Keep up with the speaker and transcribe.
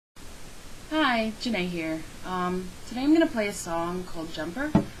Hi, Jenai here. Today I'm going to play a song called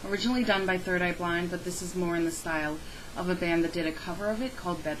Jumper, originally done by Third Eye Blind, but this is more in the style of a band that did a cover of it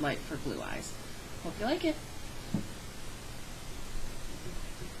called BEDlight for Blue Eyes. Hope you like it.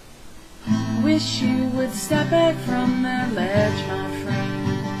 Wish you would step back from that ledge, my friend.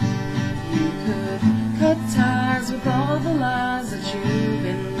 You could cut ties with all the lies that you've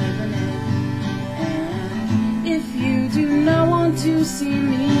been living in. And if you do not want to see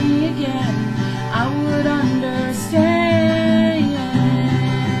me again, I would understand.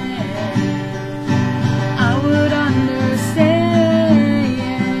 I would understand.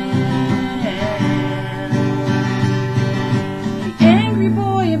 The angry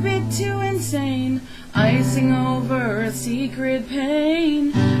boy, a bit too insane, icing over a secret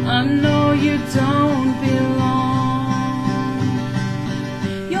pain. I know you don't belong.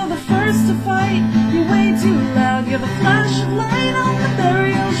 You're the first to fight, you're way too loud. You're the flash of light on the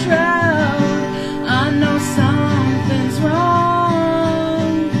burial shroud. I know something's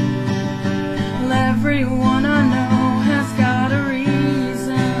wrong. Well, everyone I know has got a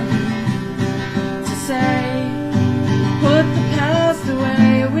reason to say, put the past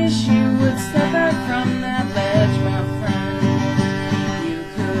away. I wish you would step back from that ledge, my friend. You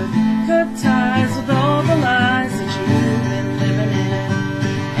could cut ties with all the lies that you've been living in.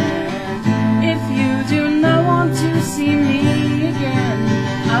 And if you do not want to see me again,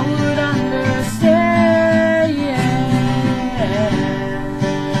 I would understand.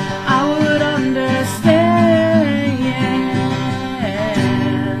 I would understand.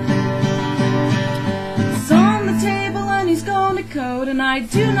 It's on the table and he's going to code, and I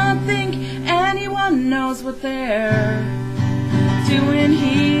do not think anyone knows what they're doing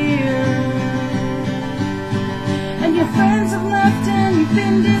here. And your friends have left and you've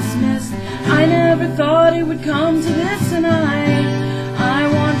been dismissed. I never thought it would come to this, and I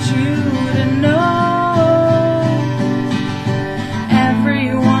want you to know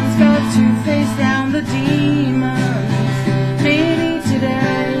everyone's got to face down the demons. Maybe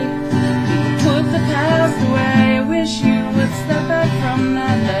today you can put the past away. I wish you would step back from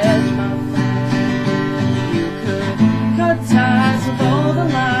that